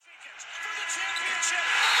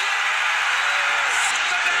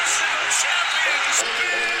champions,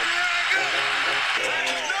 Dragon.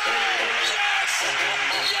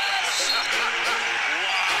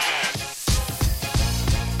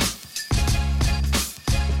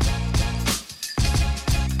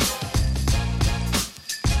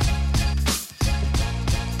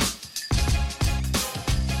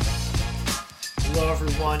 Hello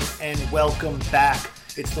everyone and welcome back.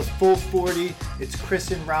 It's the Full 40. It's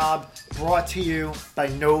Chris and Rob, brought to you by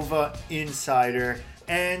Nova Insider.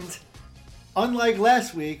 And unlike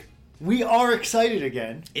last week, we are excited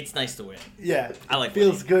again. It's nice to win. Yeah, I like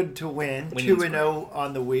feels winning. good to win. 2-0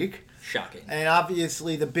 on the week. Shocking. And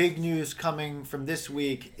obviously the big news coming from this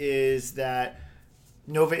week is that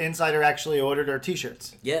Nova Insider actually ordered our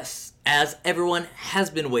t-shirts. Yes, as everyone has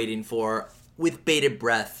been waiting for, with bated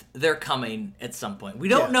breath, they're coming at some point. We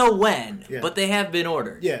don't know when, but they have been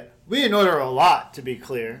ordered. Yeah, we didn't order a lot, to be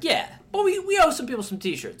clear. Yeah, but we owe some people some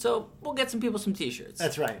t-shirts, so we'll get some people some t-shirts.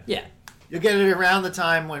 That's right. Yeah. You'll get it around the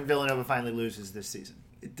time when Villanova finally loses this season.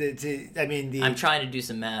 I'm trying to do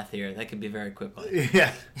some math here. That could be very quickly.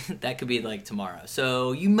 Yeah. That could be like tomorrow.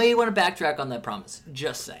 So you may want to backtrack on that promise.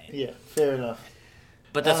 Just saying. Yeah, fair enough.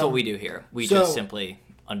 But that's what we do here. We just simply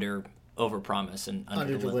overpromise and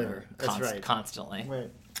underdeliver constantly. Right.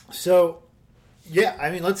 So,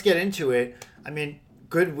 yeah, let's get into it.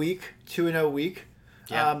 Good week, 2-0 week.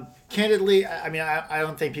 Yeah. Candidly, I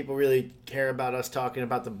don't think people really care about us talking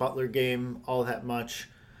about the Butler game all that much.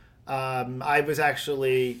 I was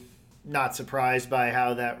actually not surprised by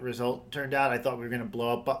how that result turned out. I thought we were going to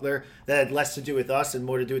blow up Butler. That had less to do with us and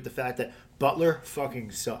more to do with the fact that Butler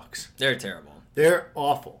fucking sucks. They're terrible. They're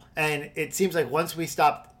awful. And it seems like once we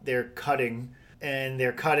stopped their cutting and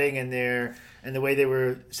the way they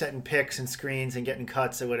were setting picks and screens and getting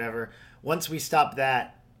cuts or whatever, once we stopped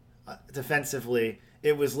that defensively,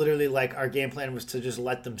 it was literally like our game plan was to just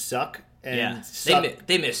let them suck. And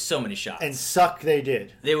they missed so many shots. And suck they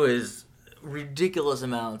did. There was ridiculous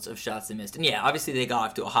amounts of shots they missed. And yeah, obviously they got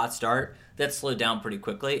off to a hot start. That slowed down pretty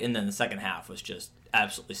quickly. And then the second half was just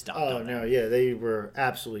absolutely stopped. Oh, no, yeah, they were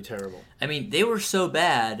absolutely terrible. They were so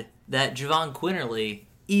bad that Javon Quinterly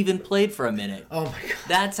even played for a minute. Oh, my God.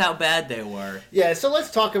 That's how bad they were. Yeah, so let's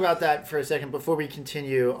talk about that for a second before we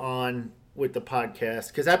continue on with the podcast,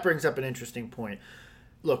 because that brings up an interesting point.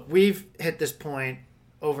 Look, we've hit this point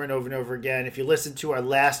over and over and over again. If you listen to our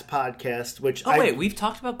last podcast, which wait, we've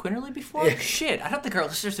talked about Quinterly before? Yeah. Shit, I don't think our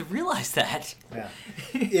listeners have realized that. Yeah.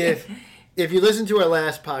 If you listen to our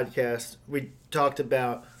last podcast, we talked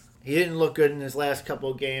about he didn't look good in his last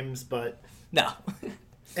couple of games, but... No.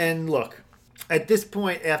 And look, at this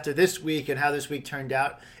point, after this week and how this week turned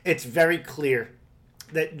out, it's very clear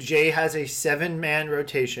that Jay has a 7-man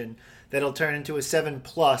rotation that'll turn into a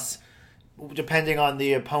 7+, depending on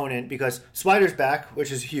the opponent, because Swider's back,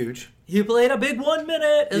 which is huge. He played a big 1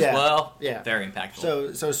 minute as well. Yeah. Very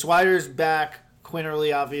impactful. So Swider's back,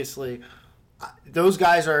 Quinterly, obviously. Those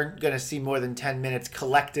guys aren't going to see more than 10 minutes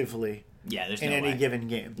collectively there's in no any way. given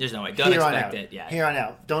game. There's no way. Don't expect it. Yeah. Here on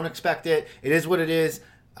out. Don't expect it. It is what it is.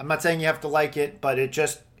 I'm not saying you have to like it, but it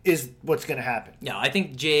just is what's going to happen. No, I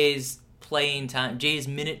think Jay's playing time, Jay's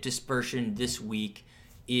minute dispersion this week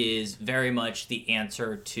is very much the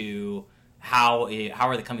answer to how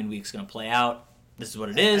are the coming weeks going to play out. This is what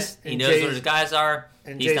it is. He knows what his guys are.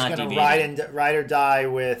 And he's Jay's not going to ride or die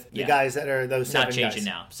with the guys that are those 7 guys. Not changing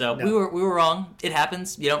now. So no. we were wrong. It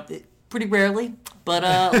happens. Pretty rarely,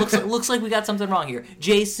 but looks like we got something wrong here.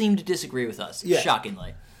 Jay seemed to disagree with us,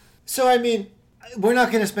 shockingly. So we're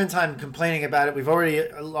not going to spend time complaining about it. We've already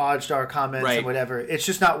lodged our comments and whatever. It's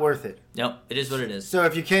just not worth it. Nope, it is what it is. So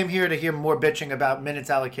if you came here to hear more bitching about minutes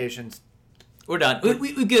allocations, we're done.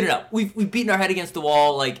 We've given it up. We've beaten our head against the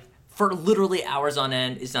wall for literally hours on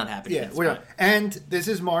end. It's not happening. Yeah, we're done. And this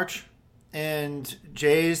is March, and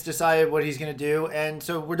Jay's decided what he's going to do, and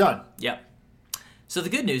so we're done. Yep. So the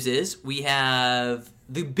good news is we have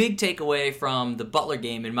the big takeaway from the Butler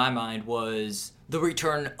game in my mind was the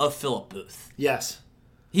return of Philip Booth. Yes.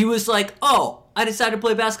 He was like, oh, I decided to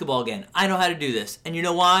play basketball again. I know how to do this. And you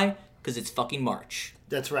know why? Because it's fucking March.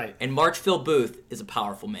 That's right. And March Phil Booth is a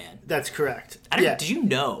powerful man. That's correct. Did you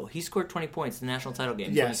know he scored 20 points in the national title game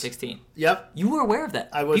in 2016? Yep. You were aware of that.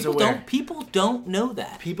 I was aware. People don't know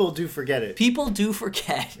that. People do forget it. People do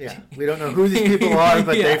forget. Yeah. We don't know who these people are,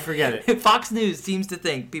 but they forget it. Fox News seems to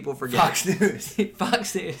think people forget Fox News.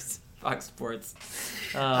 Fox News. Fox Sports.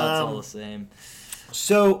 It's all the same.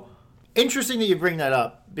 So, interesting that you bring that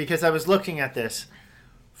up, because I was looking at this.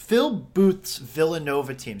 Phil Booth's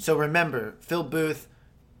Villanova team. So remember, Phil Booth,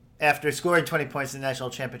 after scoring 20 points in the national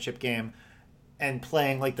championship game and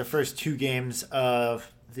playing like the first 2 games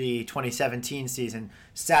of the 2017 season,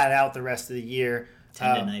 sat out the rest of the year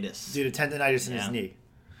Tendinitis. Due to tendinitis in his Yeah. knee.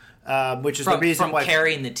 Which is the reason from why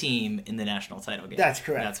carrying the team in the national title game. That's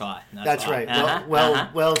correct. That's why. That's why.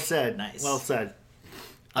 right. Well said. Nice. Well said.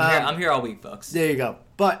 I'm here all week, folks. There you go.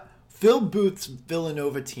 But Phil Booth's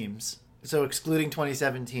Villanova teams, so excluding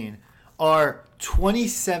 2017, are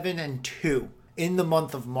 27-2 in the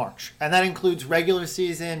month of March, and that includes regular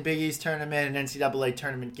season, Big East tournament, and NCAA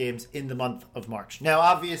tournament games in the month of March. Now,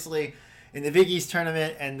 obviously, in the Big East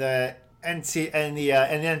tournament and the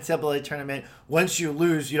NCAA tournament, once you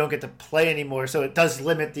lose, you don't get to play anymore, so it does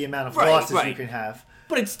limit the amount of losses you can have.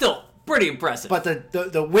 But it's still pretty impressive. But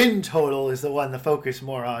the win total is the one to focus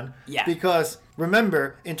more on. Yeah. Because,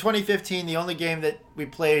 remember, in 2015, the only game that we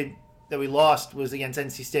played that we lost was against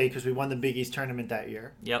NC State because we won the Big East tournament that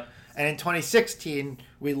year. Yep. And in 2016,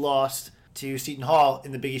 we lost to Seton Hall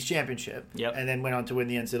in the Big East Championship. Yep. And then went on to win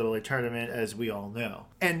the NCAA tournament, as we all know.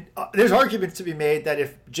 And there's arguments to be made that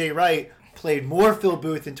if Jay Wright played more Phil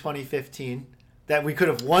Booth in 2015, that we could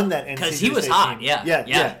have won that NCAA Because he was State hot, team.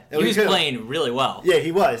 yeah. He was playing really well. Yeah,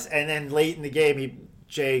 he was. And then late in the game,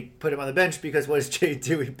 Jay put him on the bench because what does Jay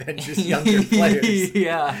do? He benches younger players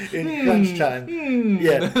in crunch time.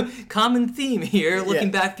 Yeah. Common theme here,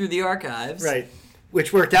 looking back through the archives. Right.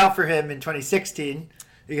 Which worked out for him in 2016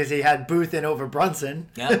 because he had Booth in over Brunson.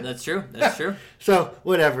 Yeah, that's true. That's true. So,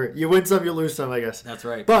 whatever. You win some, you lose some, I guess. That's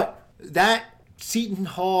right. But that Seton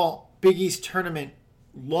Hall Big East tournament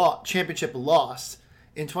championship loss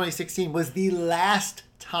in 2016 was the last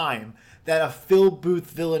time that a Phil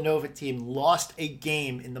Booth Villanova team lost a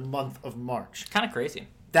game in the month of March. Kind of crazy.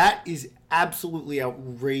 That is absolutely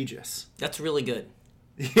outrageous. That's really good.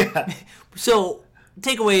 Yeah. So,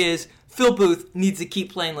 takeaway is Phil Booth needs to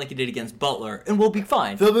keep playing like he did against Butler, and we'll be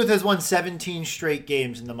fine. Phil Booth has won 17 straight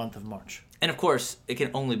games in the month of March. And of course, it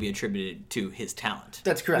can only be attributed to his talent.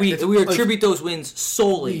 That's correct. We attribute those wins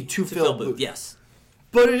solely to Phil Booth. Booth. Yes.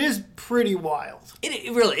 But it is pretty wild.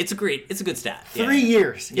 It really, it's a good stat. 3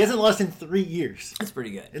 years. He hasn't lost in 3 years. That's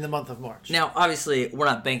pretty good. In the month of March. Now, obviously, we're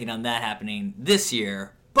not banking on that happening this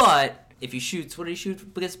year, but if he shoots, what did he shoot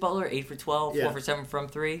against Butler? 8 for 12, 4 for 7 from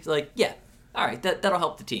 3? Like, yeah. All right, that'll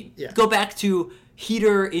help the team. Yeah. Go back to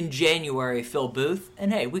heater in January, Phil Booth,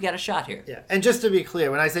 and hey, we got a shot here. Yeah, and just to be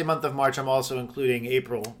clear, when I say month of March, I'm also including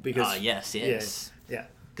April because Yes. Yeah.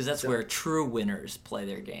 Because that's where true winners play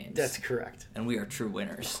their games. That's correct. And we are true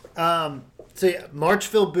winners. So yeah, March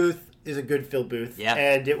Phil Booth is a good Phil Booth. Yeah.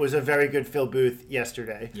 And it was a very good Phil Booth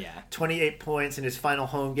yesterday. Yeah. 28 points in his final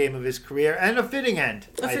home game of his career, and a fitting end.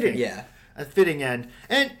 Yeah. A fitting end.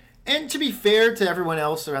 And to be fair to everyone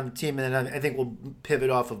else around the team, and then I think we'll pivot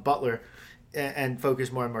off of Butler and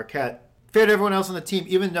focus more on Marquette. Fair to everyone else on the team,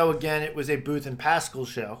 even though, again, it was a Booth and Pascal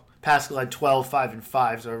show. Pascal had 12, 5, and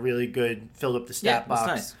 5, so a really good, filled up the stat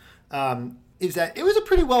box. Nice. Is that it was a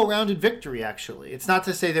pretty well-rounded victory, actually. It's not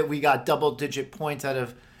to say that we got double-digit points out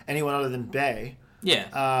of anyone other than Bay.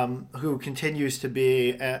 Yeah. Who continues to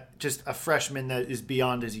be just a freshman that is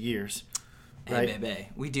beyond his years. Right? Hey, baby.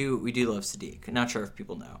 We do love Sadiq. Not sure if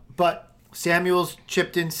people know. But Samuels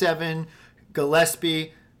chipped in 7.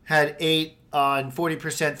 Gillespie had 8 on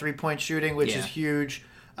 40% three-point shooting, which is huge.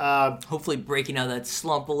 Hopefully breaking out that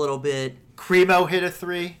slump a little bit. Cremo hit a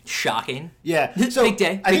 3. Shocking. Yeah. So Big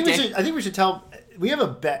day. I think we should tell. We have a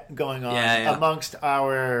bet going on amongst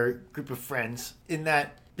our group of friends. In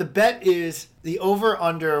that the bet is the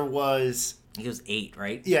over/under was. I think it was 8,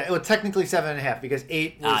 right? Yeah, it was technically 7.5 because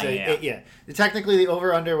 8 was Technically, the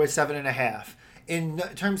over/under was 7.5. In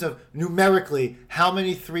terms of numerically, how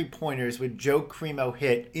many 3-pointers would Joe Cremo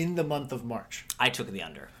hit in the month of March? I took the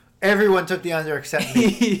under. Everyone took the under except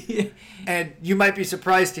me. And you might be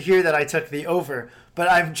surprised to hear that I took the over,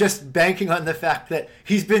 but I'm just banking on the fact that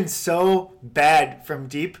he's been so bad from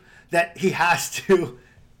deep that he has to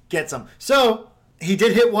get some. So, he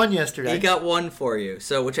did hit 1 yesterday. He got 1 for you.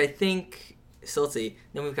 So, which I think, so let's see.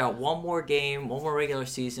 Then we've got 1 more game, 1 more regular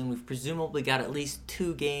season. We've presumably got at least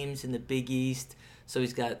 2 games in the Big East. So,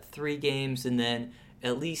 he's got 3 games and then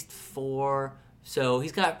at least 4. So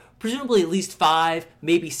he's got presumably at least 5,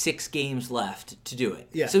 maybe 6 games left to do it.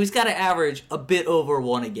 Yeah. So he's got to average a bit over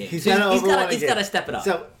 1 a game. He's got to step it up.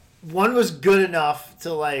 So 1 was good enough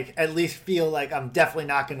to at least feel like I'm definitely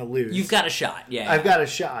not going to lose. You've got a shot. Yeah. I've got a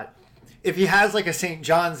shot. If he has a St.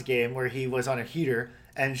 John's game where he was on a heater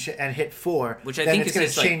and hit 4, which I then think it's is going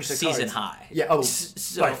his to change the season cards. high. Yeah. Oh,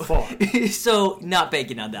 by far. So not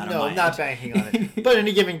banking on that. No, not banking on it. But in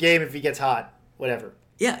any given game, if he gets hot, whatever.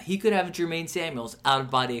 Yeah, he could have a Jermaine Samuels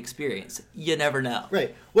out-of-body experience. You never know.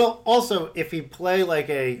 Right. Well, also, if he play like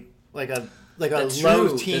a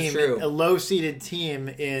low-seeded team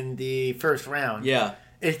in the first round, yeah,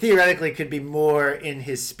 it theoretically could be more in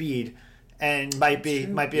his speed, and might be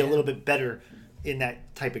a little bit better in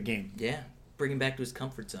that type of game. Yeah, bring him back to his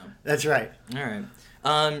comfort zone. That's right. All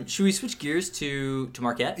right. Should we switch gears to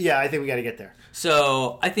Marquette? Yeah, I think we got to get there.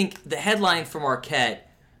 So I think the headline for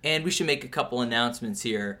Marquette, and we should make a couple announcements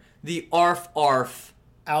here. The ARF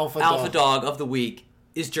Alpha Dog of the week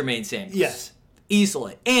is Jermaine Samuels. Yes.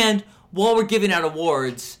 Easily. And while we're giving out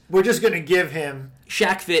awards, we're just going to give him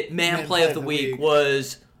Shaq Fit Man Play of the Week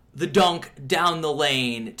was the dunk down the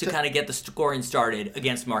lane to kind of get the scoring started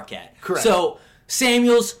against Marquette. Correct. So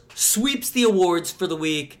Samuels sweeps the awards for the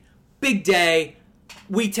week. Big day.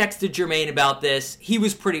 We texted Jermaine about this. He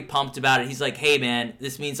was pretty pumped about it. He's like, hey, man,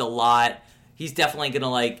 this means a lot. He's definitely going to,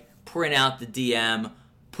 like, print out the DM,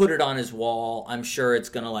 put it on his wall. I'm sure it's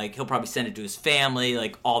going to, like, he'll probably send it to his family,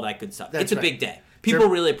 like, all that good stuff. It's a big day. People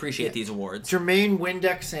really appreciate these awards. Jermaine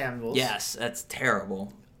Windex Samuels. Yes, that's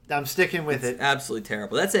terrible. I'm sticking with it. Absolutely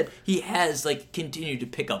terrible. That's it. He has, like, continued to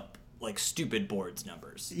pick up, like, stupid boards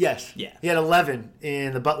numbers. Yes. Yeah. He had 11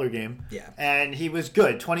 in the Butler game. Yeah. And he was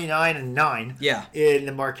good. 29 and 9 in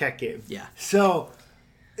the Marquette game. Yeah. So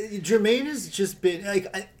Jermaine has just been,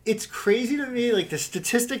 like, it's crazy to me, like, the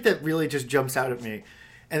statistic that really just jumps out at me,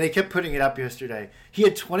 and they kept putting it up yesterday. He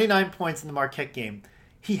had 29 points in the Marquette game.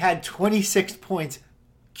 He had 26 points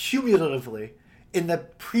cumulatively in the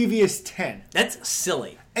previous 10. That's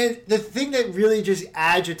silly. And the thing that really just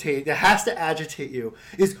has to agitate you,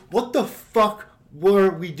 is what the fuck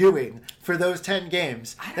were we doing for those 10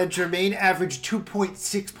 games that Jermaine averaged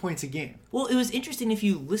 2.6 points a game? Well, it was interesting if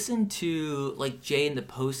you listen to, like, Jay in the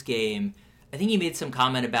post game. I think he made some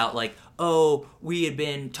comment about, like, oh, we had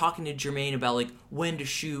been talking to Jermaine about, like, when to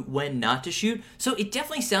shoot, when not to shoot. So it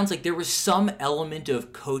definitely sounds like there was some element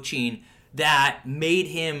of coaching that made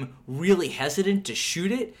him really hesitant to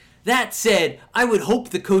shoot it. That said, I would hope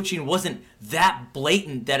the coaching wasn't that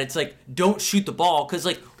blatant that it's like, don't shoot the ball. Because,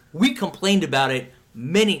 like, we complained about it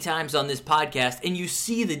many times on this podcast, and you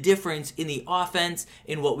see the difference in the offense,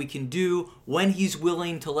 in what we can do when he's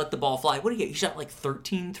willing to let the ball fly. What did he get? He shot like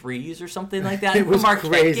 13 threes or something like that. It was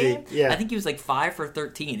crazy. Game. Yeah. I think he was like 5 for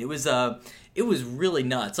 13. It was really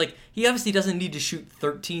nuts. Like, he obviously doesn't need to shoot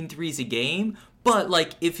 13 threes a game, but,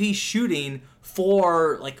 like, if he's shooting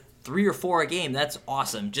for, like, 3 or 4 a game, that's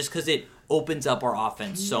awesome, just because it opens up our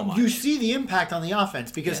offense so much. You see the impact on the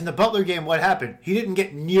offense, because in the Butler game, what happened? He didn't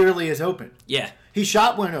get nearly as open. Yeah. He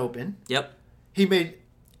shot when open. Yep. He made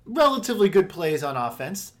relatively good plays on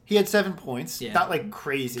offense. He had 7 points. Yeah. Not like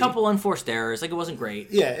crazy. Couple unforced errors. Like, it wasn't great.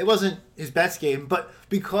 Yeah, it wasn't his best game, but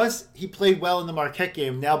because he played well in the Marquette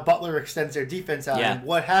game, now Butler extends their defense out. Yeah. And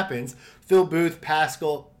what happens? Phil Booth,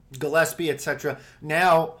 Pascal, Gillespie, etc.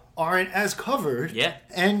 now aren't as covered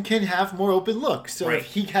and can have more open looks. So if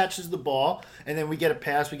he catches the ball and then we get a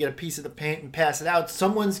pass, we get a piece of the paint and pass it out,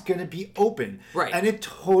 someone's going to be open. Right. And it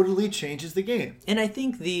totally changes the game. And I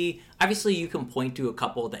think obviously you can point to a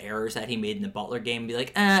couple of the errors that he made in the Butler game and be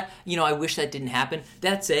like, I wish that didn't happen.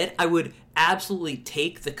 That said, I would absolutely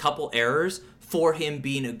take the couple errors for him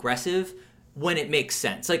being aggressive when it makes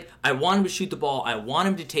sense. Like, I want him to shoot the ball. I want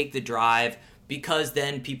him to take the drive, because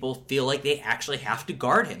then people feel like they actually have to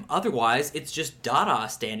guard him. Otherwise, it's just Dada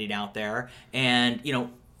standing out there, and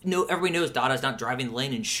everybody knows Dada's not driving the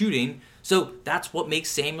lane and shooting, so that's what makes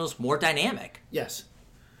Samuels more dynamic. Yes.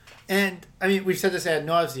 And, I mean, we've said this ad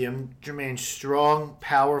nauseum. Jermaine's strong,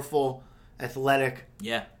 powerful, athletic,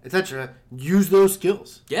 etc. Use those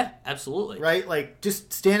skills. Yeah, absolutely. Right? Like,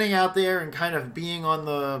 just standing out there and kind of being on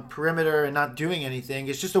the perimeter and not doing anything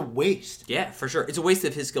is just a waste. Yeah, for sure. It's a waste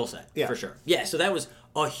of his skill set, for sure. Yeah, so that was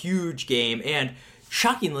a huge game, and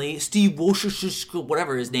shockingly, Steve Worcestershire,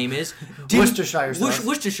 whatever his name is, Worcestershire sauce.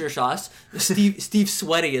 Worcestershire sauce, Steve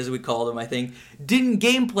Sweaty, as we called him, I think, didn't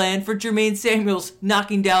game plan for Jermaine Samuels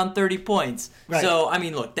knocking down 30 points. Right. So, I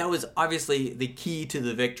mean, look, that was obviously the key to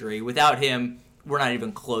the victory. Without him, we're not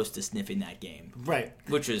even close to sniffing that game. Right.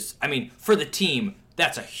 Which is, I mean, for the team,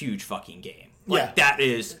 that's a huge fucking game. Like, that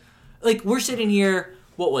is, like, we're sitting here,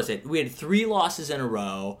 what was it? We had 3 losses in a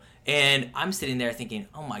row. And I'm sitting there thinking,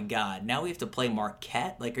 oh my God, now we have to play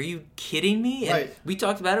Marquette? Like, are you kidding me? And we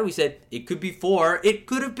talked about it. We said it could be 4. It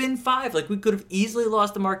could have been 5. Like, we could have easily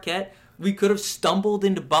lost to Marquette. We could have stumbled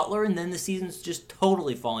into Butler, and then the season's just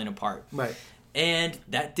totally falling apart. Right. And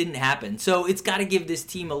that didn't happen. So it's got to give this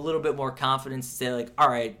team a little bit more confidence to say, like, all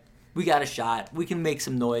right, we got a shot. We can make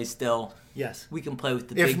some noise still. Yes. We can play with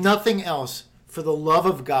the If nothing else, for the love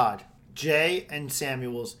of God, Jay and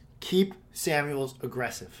Samuels, keep Samuels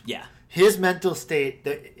aggressive. Yeah. His mental state,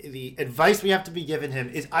 the advice we have to be giving him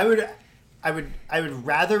is I would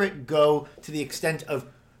rather it go to the extent of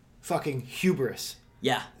fucking hubris.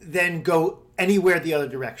 Yeah. Than go anywhere the other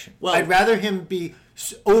direction. Well, I'd rather him be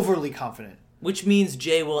overly confident. Which means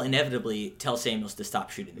Jay will inevitably tell Samuels to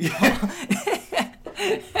stop shooting the ball.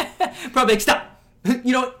 Probably like, stop.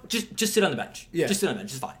 You know what? Just sit on the bench. Yeah. Just sit on the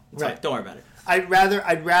bench. It's fine. It's Right. fine. Don't worry about it.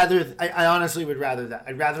 I honestly would rather that.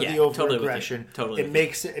 I'd rather the over totally aggression. Totally. It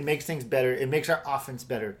makes things better. It makes our offense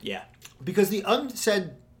better. Yeah. Because the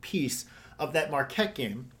unsaid piece of that Marquette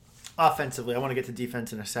game, offensively, I want to get to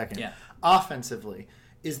defense in a second. Yeah. Offensively,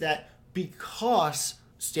 is that because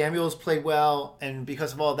Samuels played well and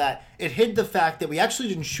because of all that, it hid the fact that we actually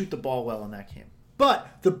didn't shoot the ball well in that game.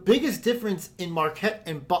 But the biggest difference in Marquette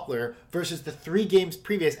and Butler versus the 3 games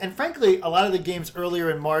previous, and frankly, a lot of the games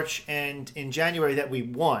earlier in March and in January that we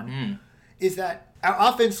won, is that our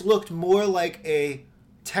offense looked more like a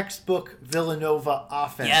textbook Villanova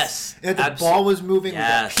offense. Yes. The ball was moving.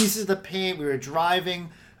 Yes. We got pieces of the paint. We were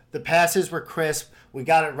driving. The passes were crisp. We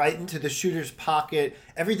got it right into the shooter's pocket.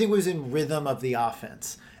 Everything was in rhythm of the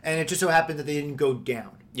offense. And it just so happened that they didn't go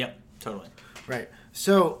down. Yep. Totally. Right.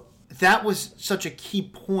 So that was such a key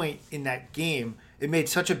point in that game. It made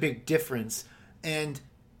such a big difference. And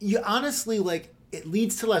you honestly, like, it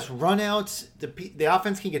leads to less runouts. The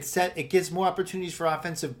offense can get set. It gives more opportunities for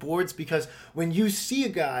offensive boards because when you see a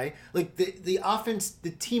guy, like the offense,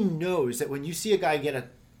 the team knows that when you see a guy get a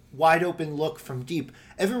wide open look from deep,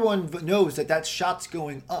 everyone knows that shot's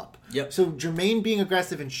going up. Yep. So Jermaine being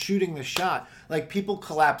aggressive and shooting the shot, like, people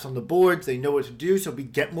collapse on the boards. They know what to do, so we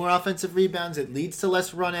get more offensive rebounds. It leads to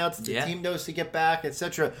less runouts. The team knows to get back,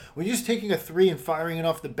 etc. When you're just taking a 3 and firing it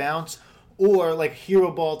off the bounce, or like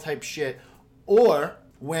hero ball type shit, or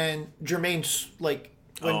when Jermaine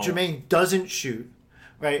Jermaine doesn't shoot,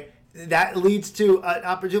 right? That leads to an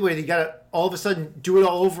opportunity where you got to all of a sudden do it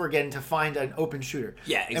all over again to find an open shooter.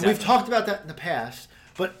 Yeah, exactly. And we've talked about that in the past,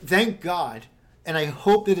 but thank God, and I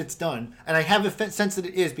hope that it's done, and I have a sense that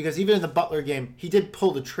it is, because even in the Butler game, he did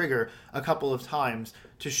pull the trigger a couple of times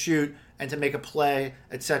to shoot and to make a play,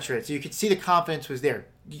 etc. So you could see the confidence was there.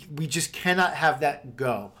 We just cannot have that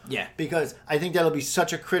go. Yeah. Because I think that'll be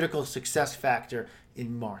such a critical success factor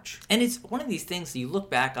in March. And it's one of these things that you look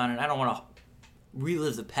back on, and I don't want to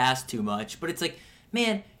relive the past too much, but it's like,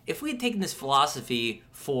 man, if we had taken this philosophy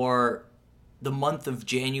for the month of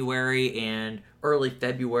January and early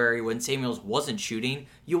February when Samuels wasn't shooting,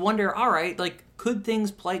 you wonder, all right, like, could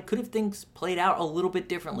have things played out a little bit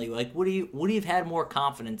differently? Like, would he have had more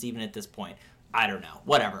confidence even at this point? I don't know.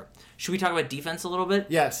 Whatever. Should we talk about defense a little bit?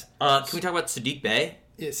 Yes. Can we talk about Saddiq Bey?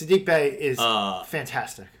 Yeah, Saddiq Bey is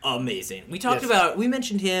fantastic. Amazing. We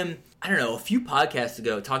mentioned him, I don't know, a few podcasts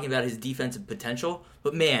ago, talking about his defensive potential.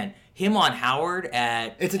 But man, him on Howard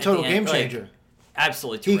it's a total game changer.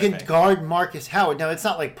 Absolutely terrific. He can guard Marcus Howard. Now, it's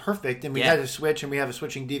not like perfect, and we had to switch, and we have a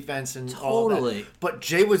switching defense and all of that. But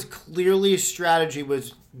Jay was clearly, his strategy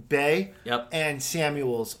was Bey and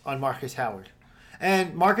Samuels on Marcus Howard.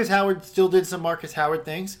 And Marcus Howard still did some Marcus Howard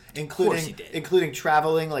things, including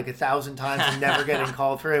traveling like 1,000 times and never getting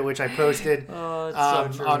called for it, which I posted on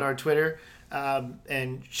our Twitter.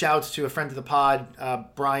 And shouts to a friend of the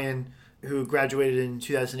pod, Brian, who graduated in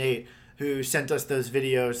 2008, who sent us those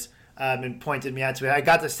videos and pointed me out to it. I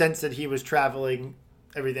got the sense that he was traveling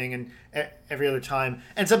everything and every other time.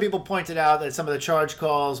 And some people pointed out that some of the charge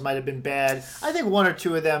calls might have been bad. I think 1 or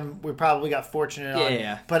 2 of them we probably got fortunate on.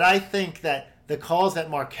 Yeah. But I think that the calls that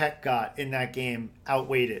Marquette got in that game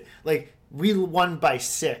outweighed it. Like, we won by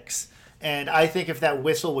 6. And I think if that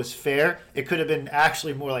whistle was fair, it could have been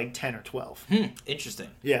actually more like 10 or 12. Interesting.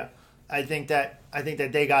 Yeah. I think that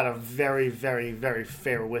they got a very, very, very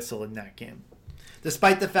fair whistle in that game.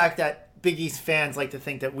 Despite the fact that Big East fans like to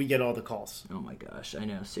think that we get all the calls. Oh my gosh, I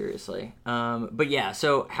know, seriously. But yeah,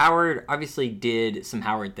 so Howard obviously did some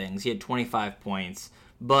Howard things. He had 25 points,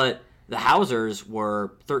 but the Hausers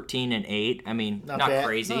were 13 and 8. I mean, not bad.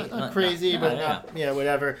 Crazy. Not crazy, but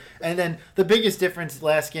whatever. And then the biggest difference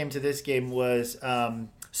last game to this game was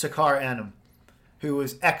Sakar Anum, who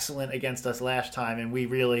was excellent against us last time, and we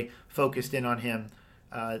really focused in on him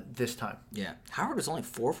this time. Yeah. Howard was only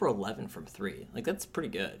 4 for 11 from 3. Like, that's pretty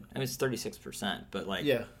good. I mean, it's 36%, but, like,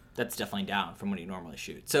 that's definitely down from what he normally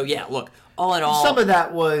shoots. So, yeah, look, all in all... Some of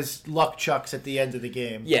that was luck chucks at the end of the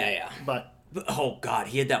game. Yeah. But oh, God,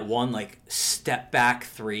 he had that one, like, step-back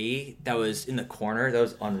 3 that was in the corner. That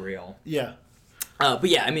was unreal. Yeah. But,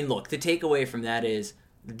 yeah, I mean, look, the takeaway from that is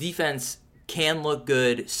the defense can look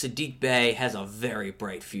good. Saddiq Bey has a very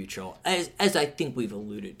bright future, as I think we've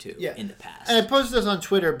alluded to in the past. And I posted this on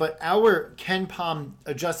Twitter, but our Ken Pom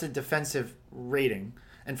adjusted defensive rating,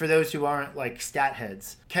 and for those who aren't like stat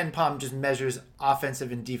heads, Ken Pom just measures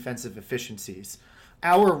offensive and defensive efficiencies.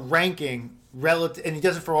 our ranking relative, and he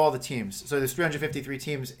does it for all the teams. So there's 353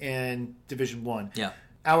 teams in Division 1. Yeah.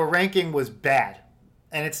 Our ranking was bad.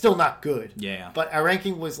 And it's still not good. Yeah. But our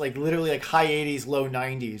ranking was like literally like high 80s, low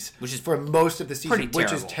 90s, which is for most of the season,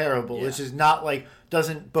 which is terrible. Yeah. Which is not like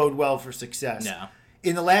doesn't bode well for success. No.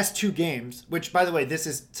 In the last 2 games, which by the way, this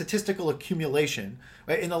is statistical accumulation,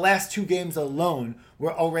 right? In the last 2 games alone,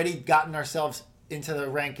 we're already gotten ourselves into the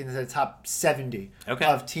rankings of the top 70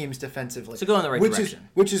 of teams defensively. So go in the right direction.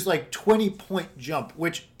 Which is like 20-point jump,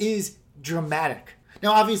 which is dramatic.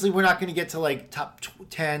 Now, obviously, we're not going to get to like top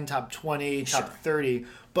 10, top 20, top 30,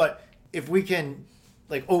 but if we can,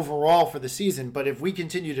 like overall for the season, but if we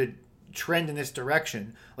continue to trend in this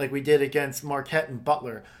direction, like we did against Marquette and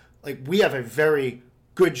Butler, like we have a very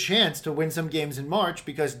good chance to win some games in March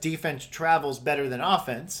because defense travels better than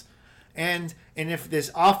offense. And if this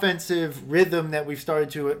offensive rhythm that we've started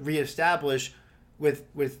to reestablish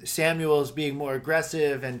with Samuels being more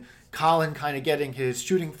aggressive and Collin kind of getting his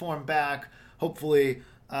shooting form back, hopefully,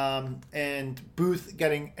 and Booth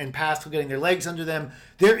and Pascal getting their legs under them,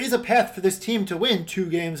 there is a path for this team to win 2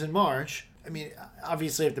 games in March. I mean,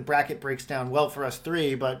 obviously, if the bracket breaks down well for us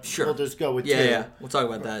 3, but we'll just go with 2. Yeah. We'll talk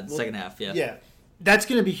about that in the second half. Yeah, that's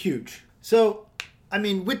going to be huge. So, I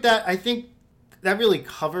mean, with that, I think that really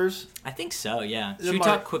covers. I think so. Yeah. Should we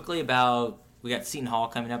talk quickly about? We got Seton Hall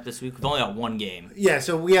coming up this week. We've only got 1 game. Yeah,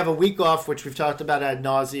 so we have a week off, which we've talked about ad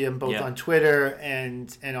nauseum, both on Twitter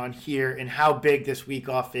and on here, and how big this week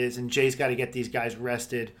off is. And Jay's got to get these guys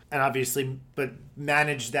rested, and obviously, but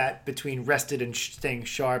manage that between rested and staying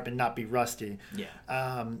sharp and not be rusty. Yeah.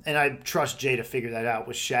 And I trust Jay to figure that out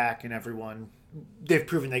with Shaq and everyone. They've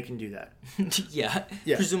proven they can do that. yeah.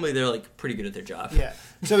 Presumably they're like pretty good at their job. Yeah.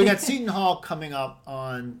 So we got Seton Hall coming up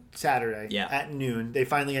on Saturday at noon. They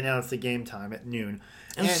finally announced the game time at noon.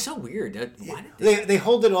 It was so weird. Why did they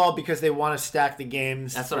hold it all because they want to stack the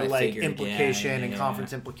games for like figured. implication and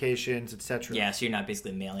conference implications, etc. Yeah, so you're not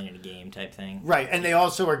basically mailing in a game type thing. Right. And they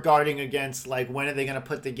also are guarding against like when are they going to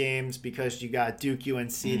put the games because you got Duke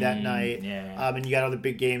UNC that night. Yeah. And you got other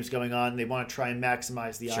big games going on. They want to try and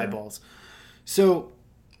maximize the eyeballs. So,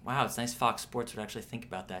 wow, it's nice Fox Sports would actually think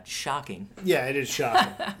about that. Shocking. Yeah, it is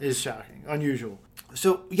shocking. It is shocking. Unusual.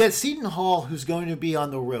 So, you got Seton Hall, who's going to be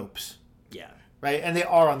on the ropes. Yeah. Right? And they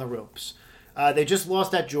are on the ropes. They just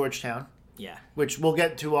lost at Georgetown. Yeah. Which we'll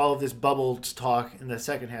get to all of this bubble talk in the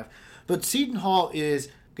second half. But Seton Hall is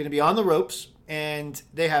going to be on the ropes, and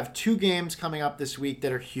they have 2 games coming up this week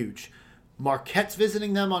that are huge. Marquette's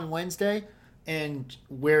visiting them on Wednesday, and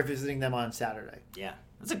we're visiting them on Saturday. Yeah.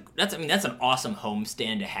 That's an awesome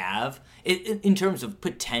homestand to have. In terms of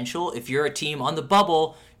potential, if you're a team on the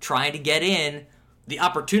bubble trying to get in, the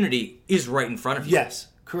opportunity is right in front of you. Yes,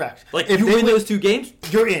 correct. Like if you win those 2 games,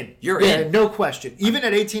 you're in. You're in. No question. Even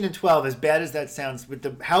at 18 and 12, as bad as that sounds,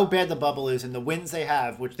 with how bad the bubble is and the wins they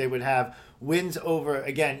have, which they would have wins over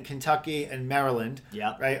again Kentucky and Maryland,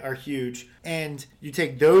 right, are huge. And you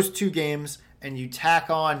take those 2 games and you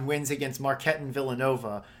tack on wins against Marquette and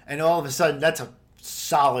Villanova, and all of a sudden that's a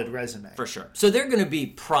solid resume. For sure. So they're going to be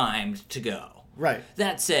primed to go. Right.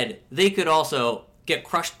 That said, they could also get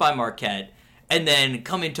crushed by Marquette and then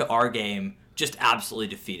come into our game just absolutely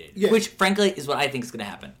defeated. Yeah. Which, frankly, is what I think is going to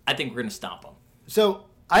happen. I think we're going to stomp them. So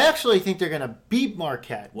I actually think they're going to beat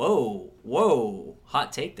Marquette. Whoa.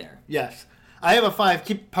 Hot take there. Yes. I have a 5.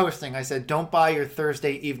 Keep posting. I said, don't buy your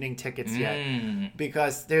Thursday evening tickets yet.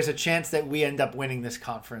 Because there's a chance that we end up winning this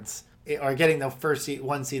conference. Or getting the first seed,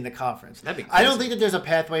 1 seed in the conference. That'd be crazy. I don't think that there's a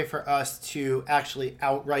pathway for us to actually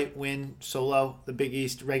outright win solo the Big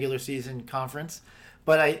East regular season conference.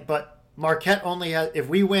 But Marquette only has, if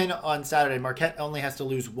we win on Saturday, Marquette only has to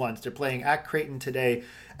lose once. They're playing at Creighton today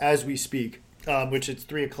as we speak, which is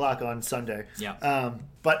 3:00 on Sunday. Yeah.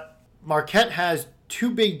 But Marquette has 2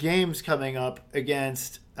 big games coming up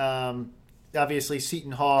against obviously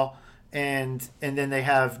Seton Hall. And then they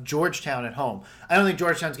have Georgetown at home. I don't think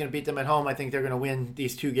Georgetown's going to beat them at home. I think they're going to win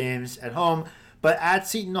these 2 games at home. But at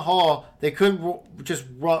Seton Hall, they could just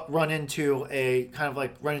run into a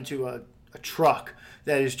truck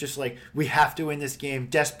that is just like, we have to win this game,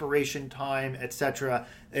 desperation time, etc.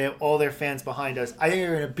 They have all their fans behind us. I think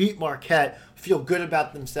they're going to beat Marquette, feel good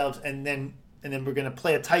about themselves, and then we're going to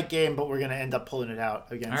play a tight game, but we're going to end up pulling it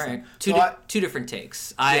out against them. All right. Two different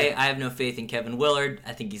takes. I have no faith in Kevin Willard.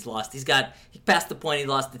 I think he's lost. He passed the point. He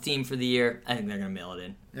lost the team for the year. I think they're going to mail it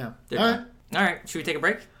in. Yeah. All right. Should we take a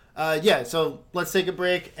break? Yeah. So let's take a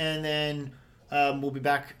break, and then we'll be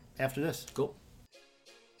back after this. Cool.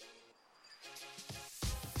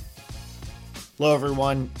 Hello,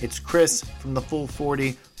 everyone. It's Chris from the Full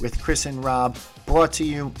 40 with Chris and Rob, brought to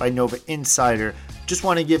you by Nova Insider. just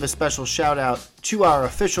want to give a special shout out to our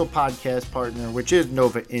official podcast partner, which is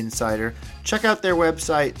Nova Insider. Check out their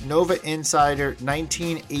website,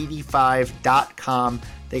 novainsider1985.com.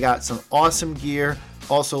 They got some awesome gear.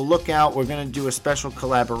 Also, look out. We're going to do a special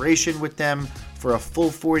collaboration with them for a Full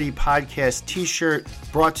 40 podcast t-shirt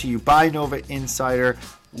brought to you by Nova Insider.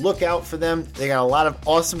 Look out for them. They got a lot of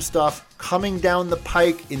awesome stuff coming down the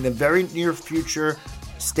pike in the very near future.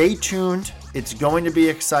 Stay tuned. It's going to be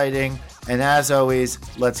exciting. And as always,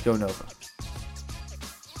 let's go Nova.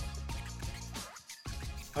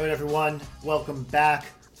 All right, everyone. Welcome back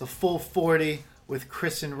to Full 40 with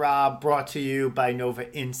Chris and Rob, brought to you by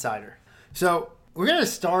Nova Insider. So we're going to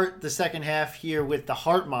start the second half here with the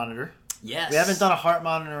heart monitor. Yes. We haven't done a heart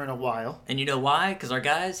monitor in a while. And you know why? Because our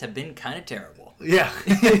guys have been kind of terrible. Yeah.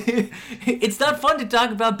 It's not fun to talk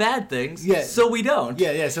about bad things, so we don't.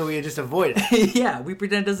 Yeah, so we just avoid it. Yeah, we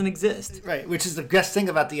pretend it doesn't exist. Right, which is the best thing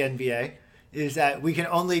about the NBA, is that we can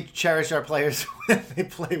only cherish our players when they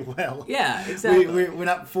play well. Yeah, exactly.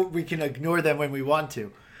 We can ignore them when we want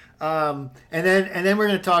to. And then we're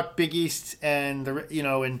going to talk Big East and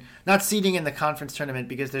and not seeding in the conference tournament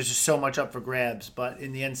because there's just so much up for grabs, but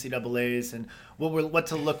in the NCAAs and what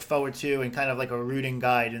to look forward to and kind of like a rooting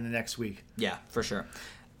guide in the next week. Yeah, for sure.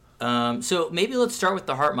 So maybe let's start with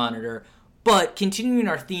the heart monitor, but continuing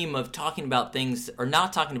our theme of talking about things or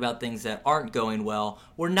not talking about things that aren't going well,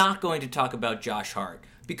 we're not going to talk about Josh Hart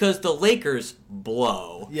because the Lakers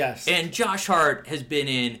blow. Yes. And Josh Hart has been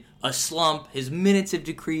in a slump. His minutes have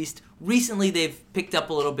decreased. Recently, they've picked up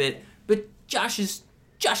a little bit, but Josh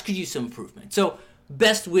could use some improvement. So,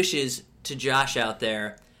 best wishes to Josh out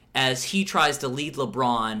there as he tries to lead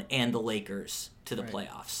LeBron and the Lakers to the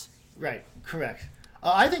playoffs. Right, correct.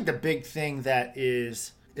 I think the big thing that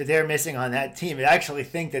they're missing on that team, I actually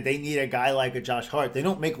think that they need a guy like a Josh Hart. They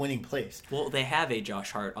don't make winning plays. Well, they have a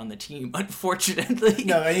Josh Hart on the team, unfortunately.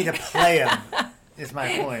 No, they need to play him. Is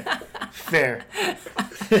my point. Fair.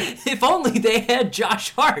 If only they had Josh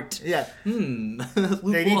Hart. Yeah.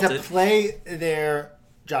 They need to play their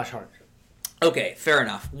Josh Hart. Okay, fair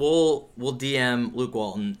enough. We'll DM Luke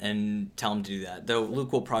Walton and tell him to do that. Though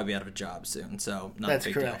Luke will probably be out of a job soon, so not That's a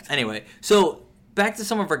big correct. deal. Anyway, so back to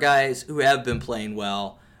some of our guys who have been playing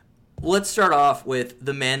well. Let's start off with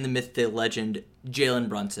the man, the myth, the legend, Jalen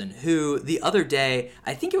Brunson, who the other day,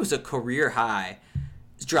 I think it was a career high,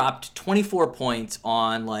 dropped 24 points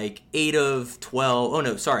on 8 of 12. Oh,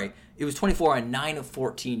 no, sorry. It was 24 on 9 of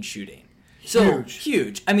 14 shooting. So,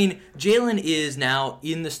 huge. I mean, Jalen is now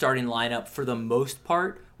in the starting lineup for the most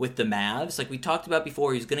part with the Mavs. Like we talked about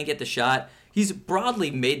before, he's going to get the shot. He's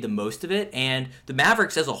broadly made the most of it, and the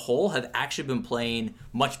Mavericks as a whole have actually been playing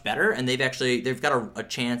much better, and they've got a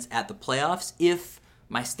chance at the playoffs if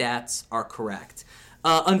my stats are correct.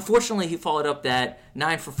 Unfortunately, he followed up that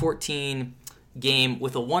 9 for 14 game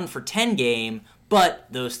with a 1 for 10 game, but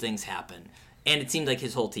those things happen. And it seemed like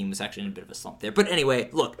his whole team was actually in a bit of a slump there. But anyway,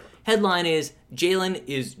 look, headline is Jalen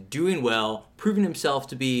is doing well, proving himself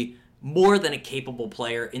to be more than a capable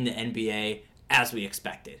player in the NBA as we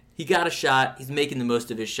expected. He got a shot, he's making the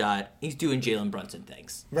most of his shot, he's doing Jalen Brunson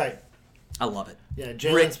things. Right. I love it. Yeah,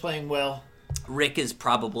 Jalen's playing well. Rick is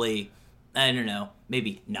probably, I don't know,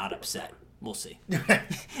 maybe not upset. We'll see.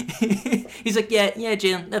 He's like, yeah,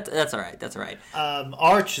 Jalen, that's all right. That's all right.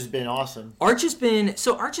 Arch has been awesome. Arch has been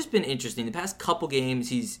interesting. The past couple games,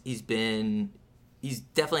 he's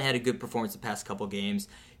definitely had a good performance the past couple games.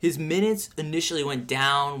 His minutes initially went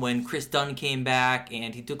down when Chris Dunn came back,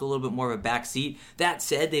 and he took a little bit more of a back seat. That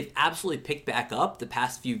said, they've absolutely picked back up the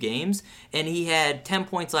past few games, and he had 10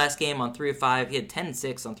 points last game on 3 of 5. He had 10 and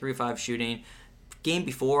 6 on 3 of 5 shooting. Game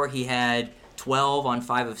before, he had 12 on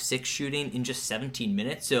 5 of 6 shooting in just 17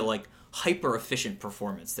 minutes. So, hyper efficient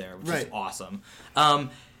performance there, which is awesome.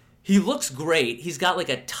 He looks great. He's got a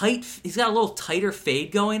little tighter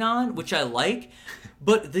fade going on, which I like.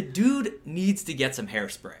 But the dude needs to get some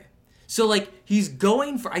hairspray. So he's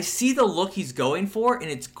going for. I see the look he's going for, and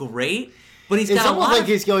it's great. But he's got a lot. It's almost like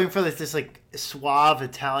he's going for this suave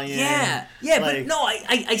Italian. Yeah, but no,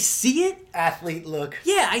 I see it. Athlete look.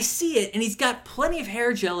 Yeah, I see it, and he's got plenty of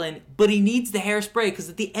hair gel in, but he needs the hairspray because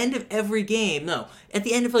at the end of every game, at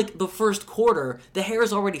the end of the first quarter, the hair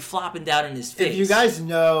is already flopping down in his face. If you guys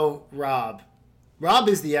know Rob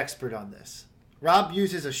is the expert on this. Rob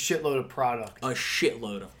uses a shitload of product.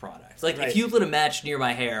 If you lit a match near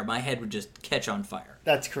my hair, my head would just catch on fire.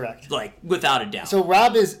 That's correct. Without a doubt. So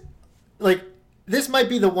Rob is this might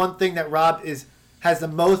be the one thing that Rob has the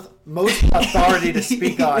most authority to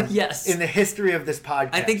speak on yes. in the history of this podcast.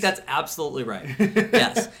 I think that's absolutely right.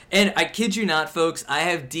 Yes. And I kid you not, folks, I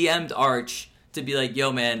have DM'd Arch to be like,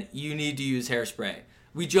 yo, man, you need to use hairspray.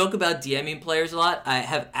 We joke about DMing players a lot. I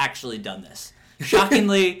have actually done this.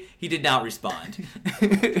 Shockingly, he did not respond.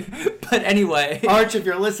 But anyway. Arch, if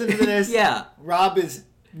you're listening to this, yeah. Rob is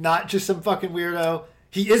not just some fucking weirdo.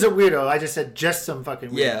 He is a weirdo. I just said just some fucking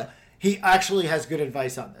weirdo. Yeah. He actually has good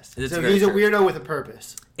advice on this. It's so he's true. a weirdo with a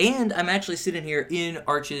purpose. And I'm actually sitting here in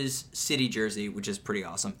Arch's City jersey, which is pretty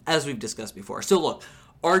awesome, as we've discussed before. So look,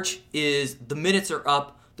 Arch the minutes are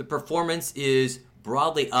up. The performance is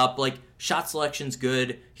broadly up. Like, shot selection's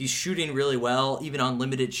good. He's shooting really well, even on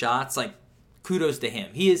limited shots. Like, kudos to him.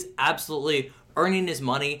 He is absolutely earning his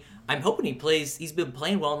money. I'm hoping he's been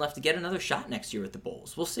playing well enough to get another shot next year at the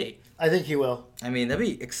Bulls. We'll see. I think he will. I mean, that'd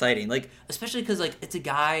be exciting. Like, especially because, like, it's a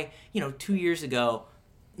guy, 2 years ago,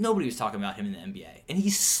 nobody was talking about him in the NBA. And he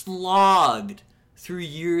slogged through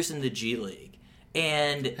years in the G League.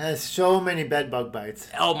 And has so many bed bug bites.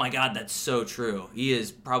 Oh my God, that's so true. He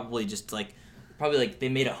is probably just like they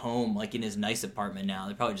made a home like in his nice apartment now.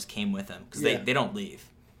 They probably just came with him because they don't leave.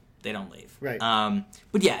 They don't leave. Right.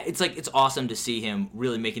 But yeah, it's awesome to see him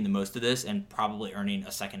really making the most of this and probably earning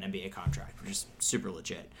a second NBA contract, which is super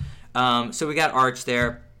legit. So we got Arch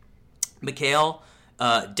there. Mikal,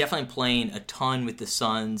 definitely playing a ton with the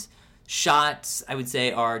Suns. Shots, I would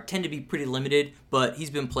say, tend to be pretty limited, but he's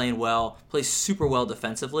been playing well, plays super well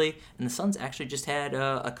defensively, and the Suns actually just had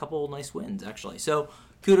a couple nice wins, actually. So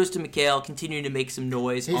kudos to Mikal, continuing to make some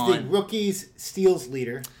noise. He's the rookies steals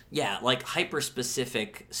leader. Yeah, like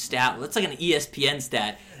hyper-specific stat. That's like an ESPN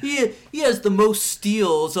stat. He has the most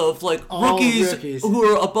steals of like rookies who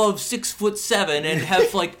are above 6'7" and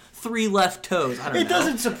have like 3 left toes. I don't know. It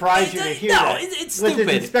doesn't surprise you to hear that. No, it's stupid. With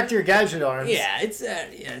his Inspector Gadget arms. Yeah, it's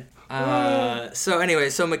so anyway,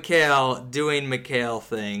 so Mikal doing Mikal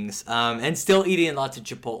things, and still eating lots of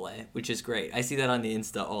Chipotle, which is great. I see that on the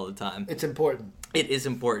Insta all the time. It's important. It is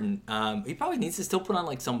important. He probably needs to still put on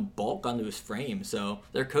like some bulk onto his frame. So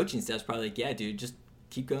their coaching staff's probably like, yeah, dude, just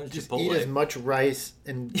keep going to just Chipotle. Eat as much rice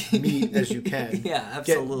and meat as you can. Yeah,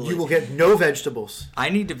 absolutely. You will get no vegetables. I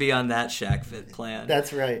need to be on that Shaq Fit plan.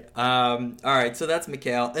 That's right. All right, so that's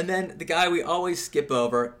Mikal. And then the guy we always skip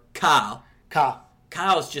over, Kyle.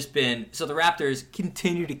 Kyle's just been... So the Raptors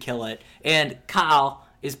continue to kill it. And Kyle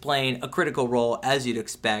is playing a critical role, as you'd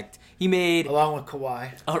expect. He made... Along with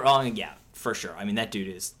Kawhi. Yeah, for sure. I mean, that dude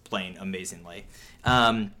is playing amazingly.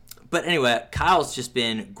 But anyway, Kyle's just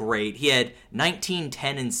been great. He had 19,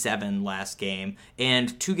 10, and 7 last game.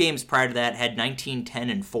 And 2 games prior to that had 19, 10,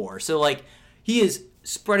 and 4. So, like, he is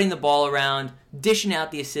spreading the ball around, dishing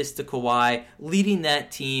out the assists to Kawhi, leading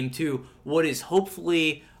that team to what is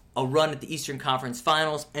hopefully a run at the Eastern Conference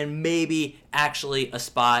Finals and maybe actually a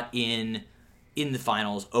spot in the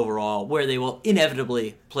finals overall, where they will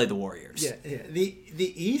inevitably play the Warriors. Yeah. The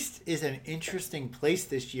East is an interesting place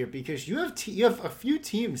this year because you have a few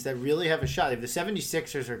teams that really have a shot. The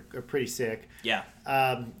 76ers are pretty sick. Yeah.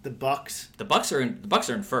 The Bucks. The Bucks are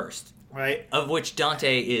in first. Right. Of which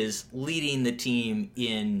Dante is leading the team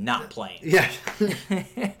in not playing. Yeah.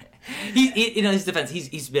 He his defense,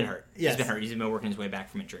 he's been hurt. Yes. He's been hurt. He's been working his way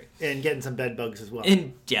back from injury. And getting some bed bugs as well.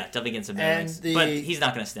 And yeah, definitely getting some bed bugs. But he's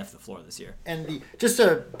not going to sniff the floor this year. And just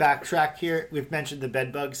to backtrack here, we've mentioned the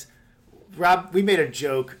bed bugs. Rob, we made a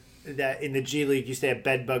joke that in the G League you stay at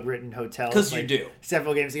bed bug ridden hotels. Because you do.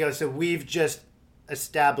 Several games ago. So we've just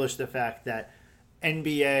established the fact that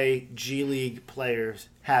NBA G League players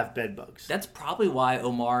have bed bugs. That's probably why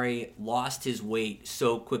Omari lost his weight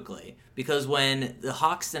so quickly. Because when the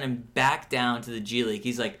Hawks sent him back down to the G League,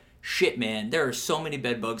 he's like, shit, man, there are so many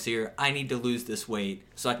bed bugs here. I need to lose this weight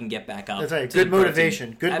so I can get back up. That's right. Good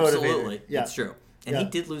motivation. Good motivation. Absolutely. Yeah. That's true. And he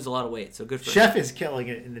did lose a lot of weight, so good for him. Chef is killing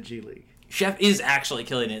it in the G League. Chef is actually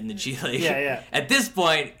killing it in the G League. Yeah. At this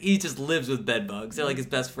point, he just lives with bed bugs. They're like his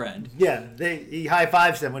best friend. Yeah, he high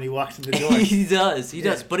fives them when he walks in the door. He does.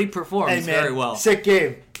 But he performs very well. Sick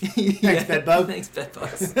game. Thanks, bed bug. Thanks, bed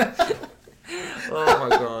bugs. Oh my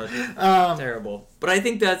god, terrible. But I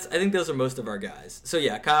think those are most of our guys. So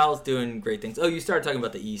yeah, Kyle's doing great things. Oh, you started talking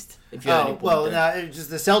about the East. If you had any point there. It's just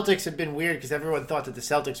the Celtics have been weird because everyone thought that the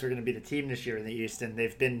Celtics were going to be the team this year in the East, and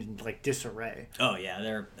they've been in like disarray. Oh yeah,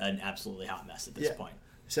 they're an absolutely hot mess at this point.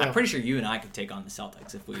 So, I'm pretty sure you and I could take on the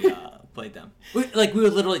Celtics if we played them. We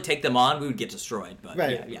would literally take them on. We would get destroyed. But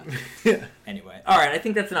right. Yeah. Anyway, all right. I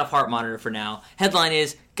think that's enough heart monitor for now. Headline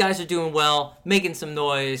is guys are doing well, making some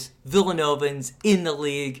noise. Villanovans in the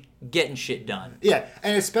league, getting shit done. Yeah,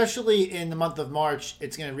 and especially in the month of March,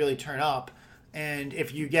 it's going to really turn up. And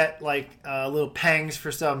if you get like little pangs for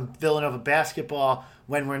some Villanova basketball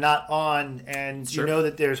when we're not on, and you know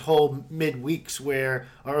that there's whole mid-weeks or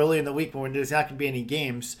early in the week when there's not going to be any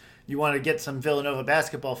games, you want to get some Villanova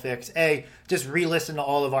basketball fix, A, just re-listen to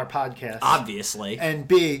all of our podcasts. Obviously. And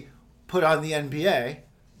B, put on the NBA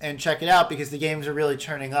and check it out because the games are really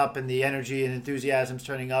turning up and the energy and enthusiasm's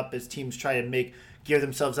turning up as teams try to gear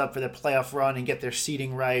themselves up for their playoff run and get their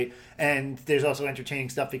seeding right. And there's also entertaining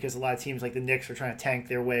stuff because a lot of teams like the Knicks are trying to tank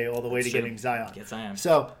their way all the way to getting Zion. Get Zion.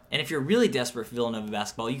 So, and if you're really desperate for Villanova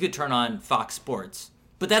basketball, you could turn on Fox Sports.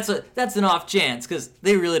 But that's an off chance because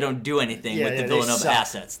they really don't do anything with the Villanova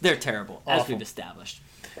assets. They're terrible, as we've established.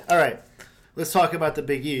 All right, let's talk about the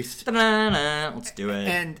Big East. Let's do it.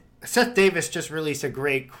 And Seth Davis just released a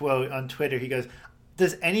great quote on Twitter. He goes,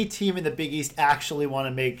 does any team in the Big East actually want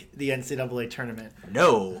to make the NCAA tournament?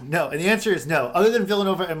 No. No, and the answer is no. Other than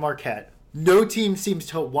Villanova and Marquette, no team seems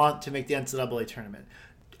to want to make the NCAA tournament.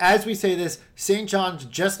 As we say this, St. John's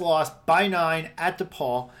just lost by 9 at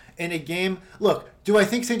DePaul in a game. Look, do I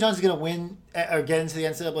think St. John's is going to win or get into the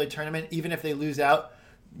NCAA tournament even if they lose out?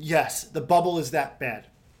 Yes, the bubble is that bad.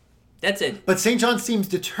 That's it. But St. John's seems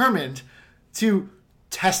determined to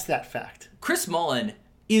test that fact. Chris Mullen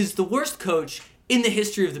is the worst coach in the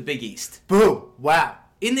history of the Big East. Boo. Wow.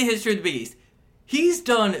 In the history of the Big East. He's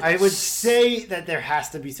done... I would say that there has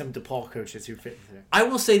to be some DePaul coaches who fit there. I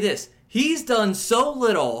will say this. He's done so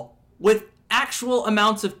little with actual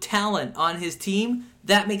amounts of talent on his team,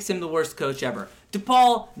 that makes him the worst coach ever.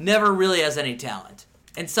 DePaul never really has any talent.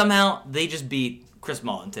 And somehow they just beat Chris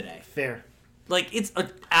Mullen today. Fair. Like, it's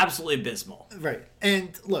absolutely abysmal. Right.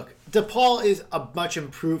 And look, DePaul is a much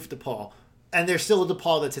improved DePaul. And there's still a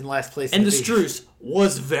DePaul that's in last place. And the Struce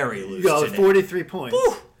was very loose today. 43 points.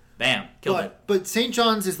 Woo! Bam. Killed it. But St.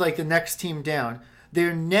 John's is like the next team down.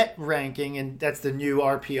 Their net ranking, and that's the new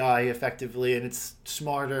RPI effectively, and it's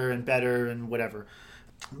smarter and better and whatever.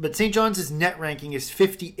 But St. John's' net ranking is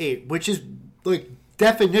 58, which is like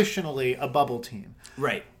definitionally a bubble team.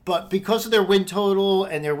 Right. But because of their win total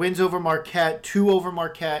and their wins over Marquette, 2 over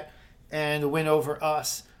Marquette, and a win over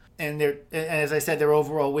us, and as I said, their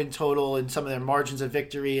overall win total and some of their margins of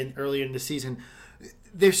victory and earlier in the season,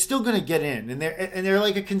 they're still going to get in. And they're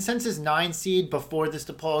like a consensus 9 seed before this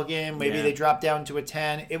DePaul game. Maybe they drop down to a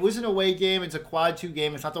 10. It was an away game. It's a quad 2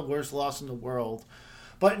 game. It's not the worst loss in the world.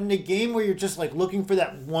 But in a game where you're just like looking for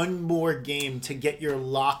that one more game to get your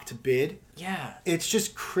locked bid, it's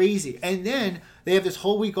just crazy. And then they have this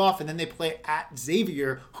whole week off, and then they play at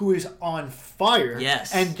Xavier, who is on fire.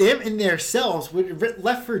 Yes. And them in themselves,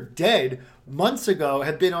 left for dead months ago,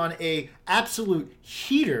 have been on a absolute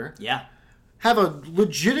heater. Yeah. Have a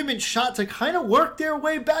legitimate shot to kind of work their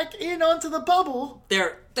way back in onto the bubble.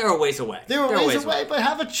 They're a ways away. They're a ways away, but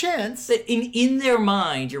have a chance. In their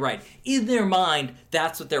mind, you're right. In their mind,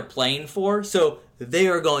 that's what they're playing for. So they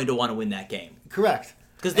are going to want to win that game. Correct.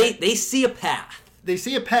 Because they see a path. They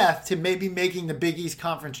see a path to maybe making the Big East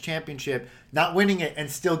Conference Championship, not winning it, and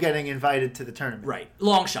still getting invited to the tournament. Right.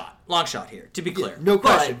 Long shot here, to be clear. No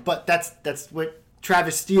question. But that's what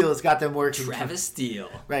Travis Steele has got them working. Travis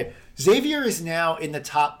Steele. Right. Xavier is now in the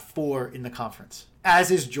top 4 in the conference, as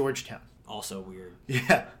is Georgetown. Also weird.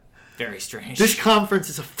 Yeah. Very strange. This conference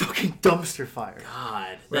is a fucking dumpster fire.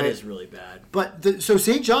 God, that is really bad. But so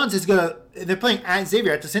St. John's is they're playing at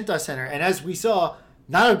Xavier at the Cintas Center, and as we saw,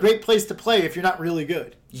 not a great place to play if you're not really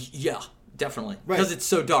good. Yeah, definitely. Right. Because it's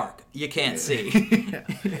so dark, you can't see.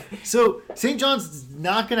 Yeah. So St. John's is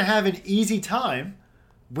not going to have an easy time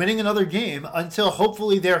winning another game until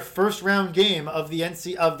hopefully their first round game of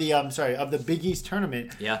the Big East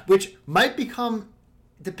tournament, which might become,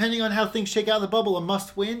 depending on how things shake out of the bubble, a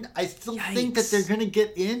must win. I still think that they're going to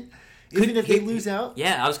get in, even if they lose out.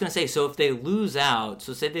 Yeah, I was going to say, so if they lose out,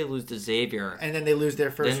 so say they lose to Xavier, and then they lose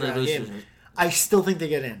their first round game, I still think they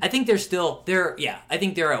get in. I think I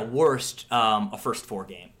think they're at worst a first 4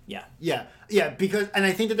 game. Yeah, because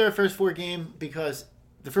I think that they're a first 4 game because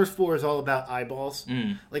the first 4 is all about eyeballs.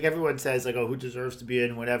 Like everyone says, like, oh, who deserves to be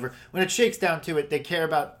in, whatever. When it shakes down to it, they care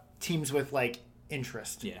about teams with like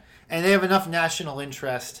interest. Yeah, and they have enough national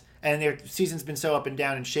interest, and their season's been so up and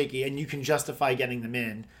down and shaky, and you can justify getting them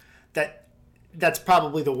in. That's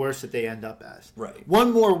probably the worst that they end up as. Right.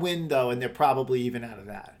 One more win though, and they're probably even out of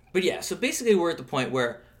that. But yeah, so basically we're at the point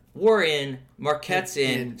where we're in, Marquette's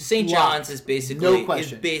in, St. John's is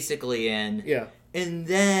basically in. Yeah. And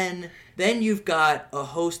then you've got a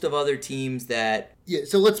host of other teams that... Yeah,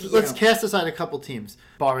 so let's cast aside a couple teams,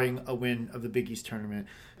 barring a win of the Big East tournament.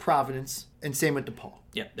 Providence, and same with DePaul.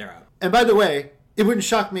 Yep, they're out. And by the way, it wouldn't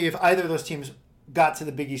shock me if either of those teams got to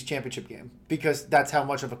the Big East championship game, because that's how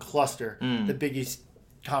much of a cluster the Big East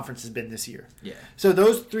conference has been this year. Yeah. So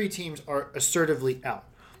those 3 teams are assertively out.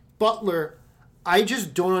 Butler, I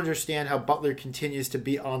just don't understand how Butler continues to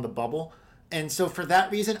be on the bubble. And so for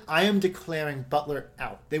that reason, I am declaring Butler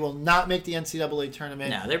out. They will not make the NCAA tournament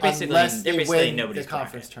No, they're basically unless they win nobody's the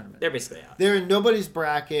conference bracket. tournament. They're basically out. They're in nobody's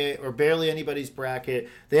bracket or barely anybody's bracket.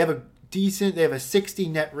 They have a 60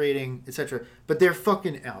 net rating, etc. But they're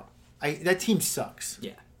fucking out. That team sucks.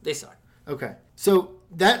 Yeah, they suck. Okay. So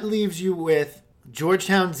that leaves you with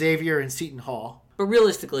Georgetown, Xavier, and Seton Hall. But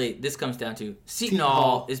realistically, this comes down to Seton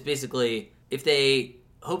Hall is basically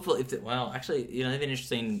actually, they have an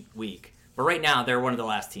interesting week. But right now, they're one of the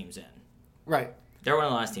last teams in. Right. They're one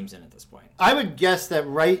of the last teams in at this point. I would guess that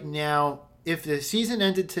right now, if the season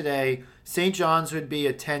ended today, St. John's would be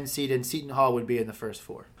a 10 seed and Seton Hall would be in the first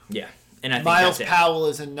 4. Yeah. And I think Miles that's Powell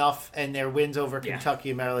is enough, and their wins over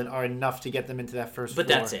Kentucky and Maryland are enough to get them into that first 4. But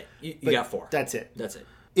that's it. You got 4. That's it. That's it.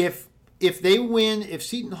 If they win, if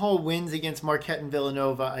Seton Hall wins against Marquette and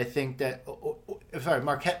Villanova, I think that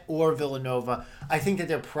Marquette or Villanova, I think that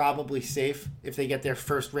they're probably safe if they get their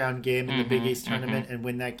first round game in the Big East tournament and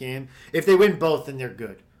win that game. If they win both, then they're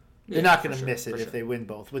good. They're not going to miss it if they win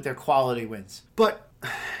both with their quality wins. But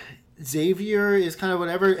Xavier is kind of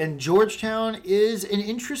whatever, and Georgetown is an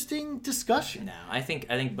interesting discussion. No, I think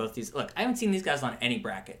both these. Look, I haven't seen these guys on any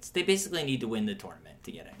brackets. They basically need to win the tournament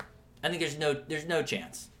to get in. I think there's no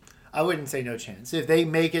chance. I wouldn't say no chance. If they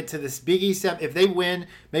make it to this Big East, if they win,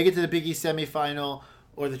 make it to the Big East semifinal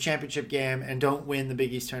or the championship game and don't win the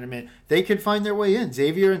Big East tournament, they could find their way in.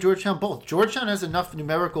 Xavier and Georgetown both. Georgetown has enough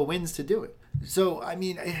numerical wins to do it. So, I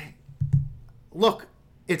mean, look,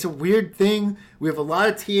 it's a weird thing. We have a lot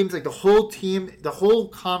of teams, like the whole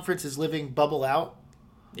conference is living bubble out.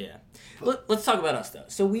 Yeah. Let's talk about us, though.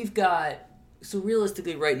 So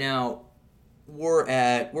realistically right now, we're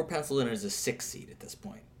penciled in as a 6 seed at this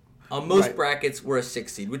point. On most brackets, we're a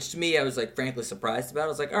 6 seed, which to me, I was frankly surprised about. I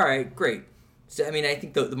was like, all right, great. So, I mean, I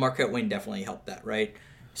think the Marquette win definitely helped that, right?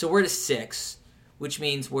 So we're at a 6, which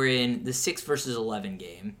means we're in the 6 versus 11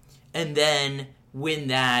 game. And then win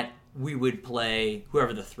that, we would play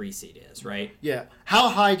whoever the 3 seed is, right? Yeah. How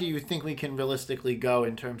high do you think we can realistically go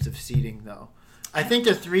in terms of seeding, though? I think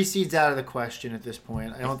the 3 seed's out of the question at this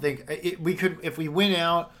point. I don't think we could, if we win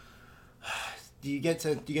out. Do you get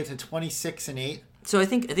to 26 and 8? So I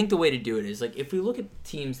think the way to do it is if we look at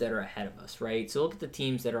teams that are ahead of us, right? So look at the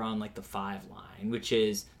teams that are on the 5 line, which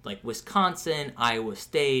is Wisconsin, Iowa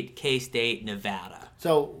State, K-State, Nevada.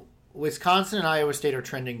 So Wisconsin and Iowa State are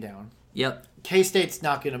trending down. Yep. K-State's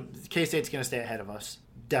gonna stay ahead of us.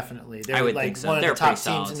 Definitely. They're I would think so. One of They're the top a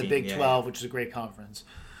pretty teams in the solid Big team, 12, which is a great conference.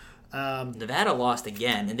 Nevada lost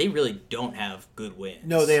again, and they really don't have good wins.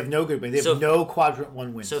 No, they have no good wins. They have no quadrant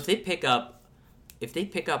 1 wins. So if they pick up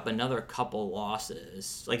another couple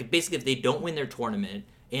losses, basically if they don't win their tournament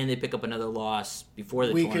and they pick up another loss before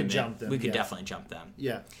the tournament, we could jump them. We could definitely jump them.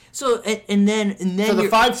 Yeah. So and then so the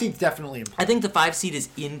 5 seed's definitely in play. I think the 5 seed is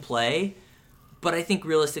in play, but I think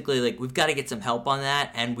realistically, we've got to get some help on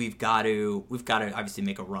that, and we've got to obviously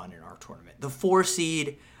make a run in our tournament. The 4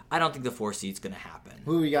 seed, I don't think the 4 seed's going to happen.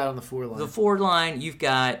 Who we got on the 4 line? The 4 line, you've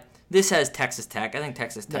got. This has Texas Tech. I think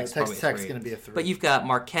Texas Tech's probably Tech's going to be a 3. But you've got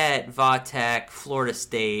Marquette, Va-Tech, Florida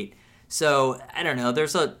State. So, I don't know.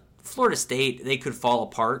 There's a Florida State, they could fall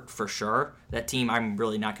apart for sure. That team, I'm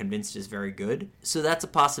really not convinced is very good. So that's a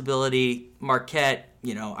possibility. Marquette,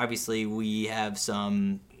 obviously we have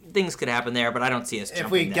some things could happen there, but I don't see us jumping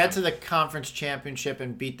If we down. get to the conference championship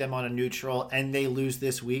and beat them on a neutral and they lose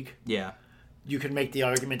this week, you could make the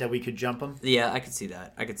argument that we could jump them. Yeah, I could see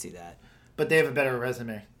that. But they have a better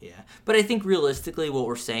resume. Yeah. But I think realistically what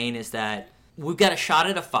we're saying is that we've got a shot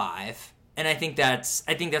at a 5, and I think that's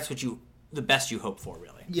what the best you hope for,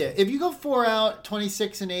 really. Yeah, if you go 4 out,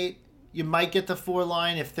 26 and 8, you might get the 4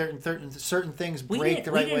 line if certain things break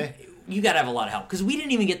the right way. You got to have a lot of help, because we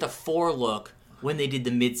didn't even get the 4 look when they did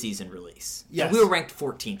the midseason release. Yes. And we were ranked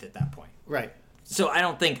 14th at that point. Right. So I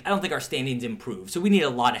don't think our standings improve. So we need a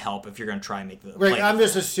lot of help if you're going to try and make the right. play. I'm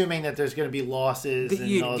just assuming that there's going to be losses.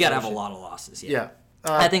 You got to have a lot of losses. Yeah.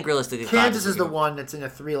 I think realistically, Kansas is the one that's in a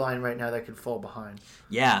 3 line right now that could fall behind.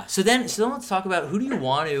 Yeah. So then let's talk about who do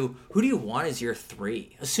you want as your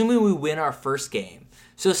 3? Assuming we win our first game.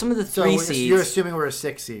 So some of the 3 seeds. You're assuming we're a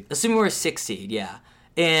 6 seed. Assuming we're a 6 seed, yeah.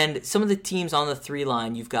 And some of the teams on the 3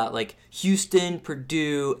 line, you've got Houston,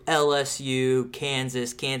 Purdue, LSU,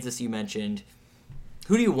 Kansas you mentioned.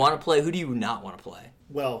 Who do you want to play? Who do you not want to play?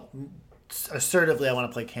 Well, assertively, I want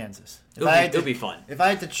to play Kansas. It'll be fun. If I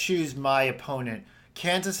had to choose my opponent,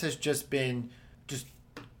 Kansas has just been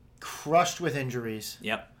crushed with injuries.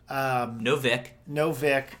 Yep. No Vic.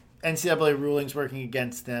 NCAA rulings working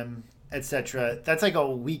against them, etc. That's like a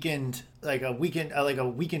weakened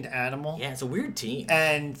animal. Yeah, it's a weird team.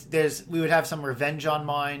 And we would have some revenge on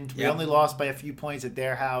mind. We only lost by a few points at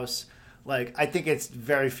their house. Like, I think it's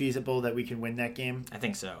very feasible that we can win that game I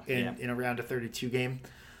think so. in a round of 32 game.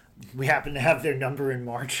 We happen to have their number in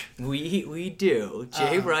March. We do.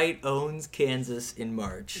 Jay Wright owns Kansas in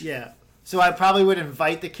March. Yeah. So I probably would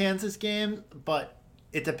invite the Kansas game, but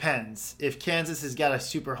it depends. If Kansas has got a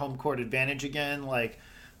super home court advantage again, like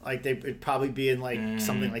it'd probably be in like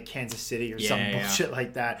something like Kansas City or some bullshit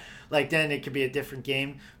like that. Like then it could be a different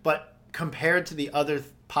game. But compared to the other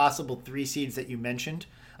possible 3 seeds that you mentioned,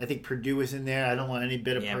 I think Purdue is in there. I don't want any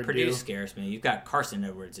bit of Purdue. Purdue scares me. You've got Carson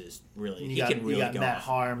Edwards is really you can really got go Matt off.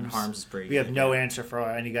 Harms. Harms is pretty We good. have no answer for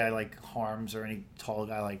any guy like Harms or any tall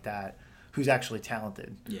guy like that who's actually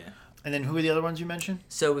talented. Yeah. And then who are the other ones you mentioned?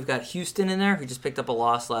 So we've got Houston in there, who just picked up a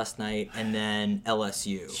loss last night, and then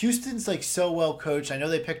LSU. Houston's like so well coached. I know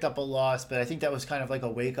they picked up a loss, but I think that was kind of like a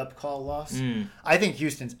wake-up call loss. I think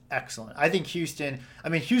Houston's excellent. I think Houston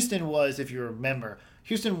was, if you remember,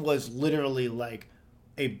 Houston was literally like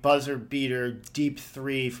a buzzer beater deep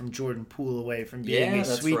 3 from Jordan Poole away from being a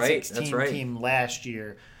Sweet 16 team last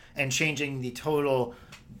year and changing the total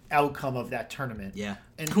outcome of that tournament. Yeah.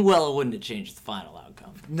 And well, it wouldn't have changed the final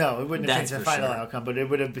outcome. no, it wouldn't have That's changed the for final sure. outcome, but it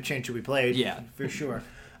would have changed who we played. Yeah. For sure.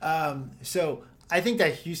 So I think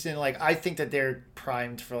that Houston, I think that they're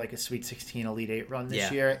primed for like a Sweet 16 Elite 8 run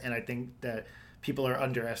this year, and I think that people are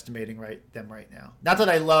underestimating them right now. Not that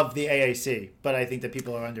I love the AAC, but I think that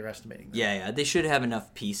people are underestimating them. Yeah. They should have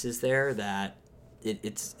enough pieces there that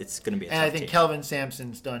it's going to be a tough And I think team. Kelvin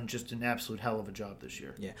Sampson's done just an absolute hell of a job this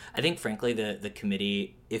year. Yeah. I think, frankly, the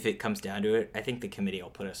committee, if it comes down to it, I think the committee will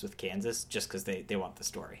put us with Kansas just because they want the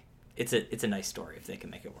story. It's a nice story if they can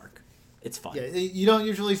make it work. It's fun. Yeah, you don't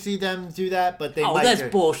usually see them do that, but they might. That's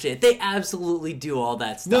bullshit. They absolutely do all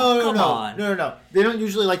that stuff. No, Come on. No. They don't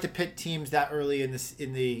usually like to pit teams that early in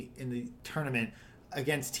the tournament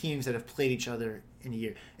against teams that have played each other in a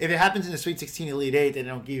year. If it happens in the Sweet 16 Elite 8, they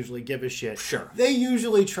don't usually give a shit. Sure. They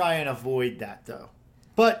usually try and avoid that, though.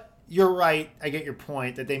 But you're right. I get your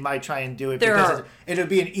point that they might try and do it because it'll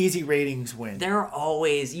be an easy ratings win. There are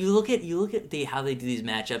always you look at how they do these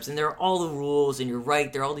matchups, and there are all the rules, and you're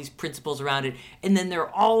right. There are all these principles around it, and then there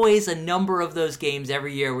are always a number of those games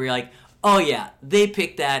every year where you're like, oh yeah, they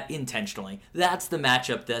picked that intentionally. That's the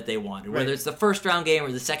matchup that they wanted. Whether it's the first round game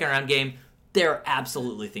or the second round game, they're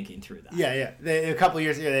absolutely thinking through that. Yeah. A couple of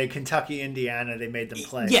years ago, they had Kentucky, Indiana, they made them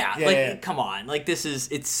play. Come on.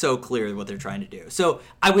 it's so clear what they're trying to do. So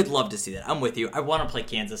I would love to see that. I'm with you. I want to play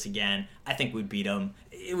Kansas again. I think we'd beat them.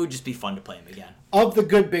 It would just be fun to play them again. Of the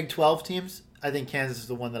good Big 12 teams, I think Kansas is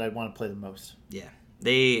the one that I'd want to play the most. Yeah.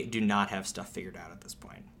 They do not have stuff figured out at this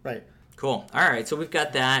point. Right. Cool. All right, so we've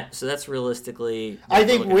got that. So that's realistically... I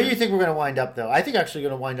think, where do you think we're going to wind up, though? I think actually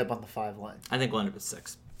going to wind up on the 5 line. I think we'll end up at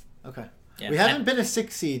 6. Okay. Yeah. We haven't been a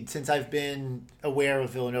 6 seed since I've been aware of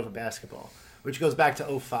Villanova basketball, which goes back to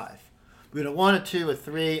 2005. We've been a 1, a 2, a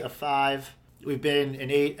 3, a 5. We've been an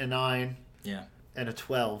 8, a 9, and a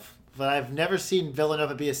 12. But I've never seen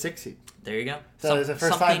Villanova be a 6 seed. There you go. So there's a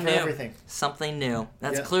first time for everything. Something new.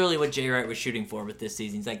 That's clearly what Jay Wright was shooting for with this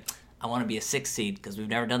season. He's like, I want to be a 6 seed because we've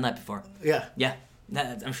never done that before. Yeah. Yeah.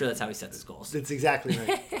 I'm sure that's how he sets his goals. That's exactly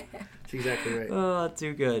right. That's exactly right. Oh,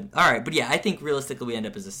 too good. All right, but yeah, I think realistically we end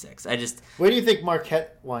up as a 6. Where do you think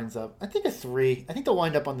Marquette winds up? I think a 3. I think they'll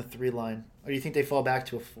wind up on the 3 line. Or do you think they fall back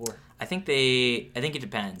to a 4? I think it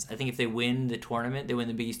depends. I think if they win the tournament, they win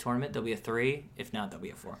the Big East tournament, they'll be a 3. If not, they'll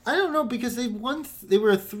be a 4. I don't know because they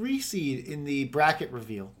were a 3 seed in the bracket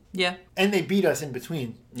reveal. Yeah. And they beat us in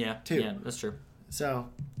between. Yeah. Too. Yeah, that's true. So,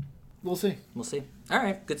 we'll see. We'll see. All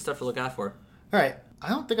right, good stuff to look out for. All right. I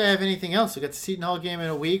don't think I have anything else. We got the Seton Hall game in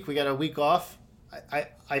a week. We got a week off.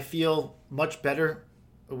 I feel much better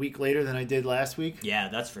a week later than I did last week. Yeah,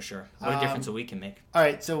 that's for sure. What a difference a week can make. All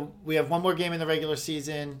right, so we have one more game in the regular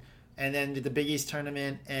season, and then the Big East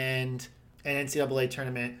tournament and an NCAA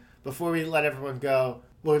tournament. Before we let everyone go,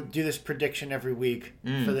 we'll do this prediction every week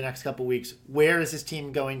for the next couple weeks. Where is this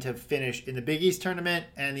team going to finish in the Big East tournament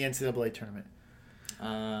and the NCAA tournament?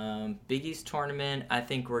 Big East tournament, I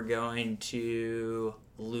think we're going to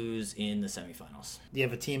lose in the semifinals. Do you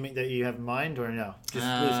have a team that you have in mind or no? Just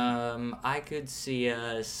losing. I could see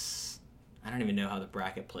us... I don't even know how the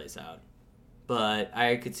bracket plays out. But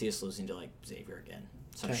I could see us losing to, like, Xavier again.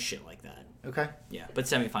 Some shit like that. Okay. Yeah, but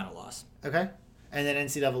semifinal loss. Okay. And then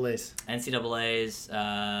NCAA's. NCAA's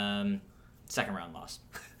second round loss.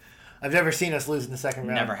 I've never seen us lose in the second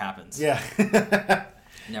round. Never happens. Yeah.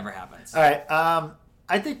 Never happens. All right.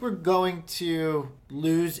 I think we're going to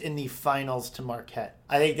lose in the finals to Marquette.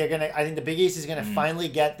 I think the Big East is gonna finally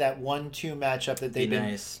get that 1-2 matchup that they've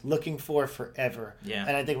been looking for forever. Yeah.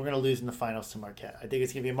 And I think we're gonna lose in the finals to Marquette. I think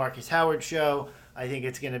it's gonna be a Marcus Howard show. I think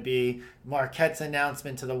it's going to be Marquette's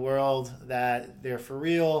announcement to the world that they're for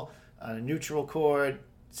real on a neutral court,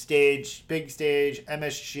 stage, big stage,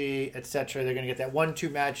 MSG, etc. They're going to get that 1-2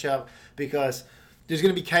 matchup because there's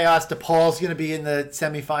going to be chaos. DePaul's going to be in the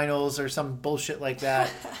semifinals or some bullshit like that.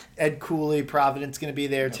 Ed Cooley, Providence going to be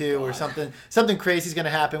there too, or something. Something crazy is going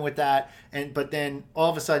to happen with that. But then all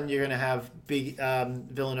of a sudden you're going to have big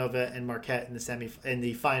Villanova and Marquette in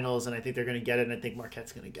the finals, and I think they're going to get it. And I think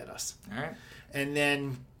Marquette's going to get us. All right. And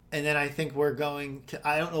then I think we're going to.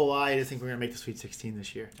 I don't know why. I just think we're going to make the Sweet 16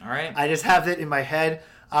 this year. All right. I just have it in my head.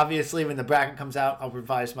 Obviously, when the bracket comes out, I'll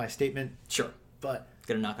revise my statement. Sure. But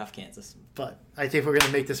gonna knock off Kansas. But I think we're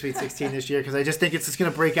gonna make the Sweet 16 this year because I just think it's just gonna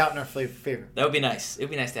break out in our favor. That would be nice. It would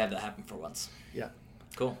be nice to have that happen for once. Yeah.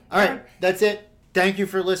 Cool. All right. That's it. Thank you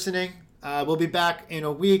for listening. We'll be back in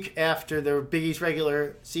a week after the Big East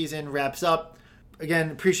regular season wraps up.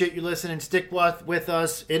 Again, appreciate you listening. Stick with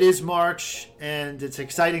us. It is March, and it's an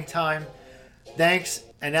exciting time. Thanks,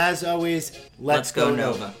 and as always, let's go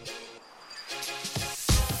Nova.